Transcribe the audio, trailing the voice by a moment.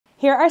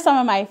Here are some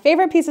of my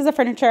favorite pieces of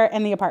furniture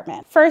in the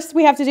apartment. First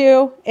we have to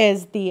do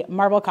is the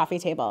marble coffee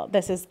table.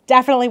 This is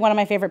definitely one of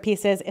my favorite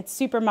pieces. It's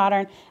super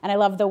modern and I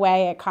love the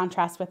way it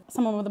contrasts with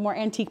some of the more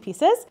antique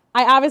pieces.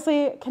 I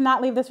obviously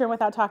cannot leave this room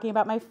without talking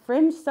about my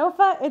fringe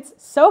sofa. It's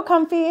so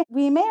comfy.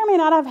 We may or may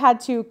not have had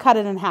to cut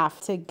it in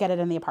half to get it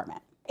in the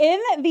apartment.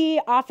 In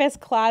the office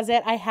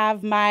closet, I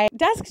have my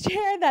desk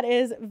chair that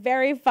is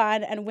very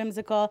fun and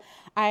whimsical.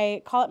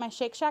 I call it my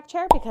Shake Shack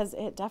chair because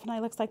it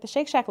definitely looks like the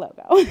Shake Shack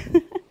logo.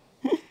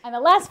 And the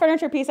last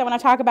furniture piece I want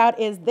to talk about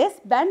is this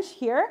bench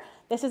here.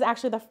 This is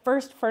actually the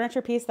first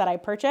furniture piece that I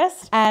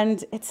purchased,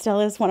 and it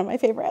still is one of my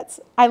favorites.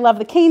 I love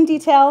the cane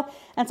detail,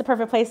 and it's a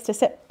perfect place to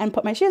sit and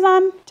put my shoes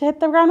on to hit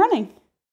the ground running.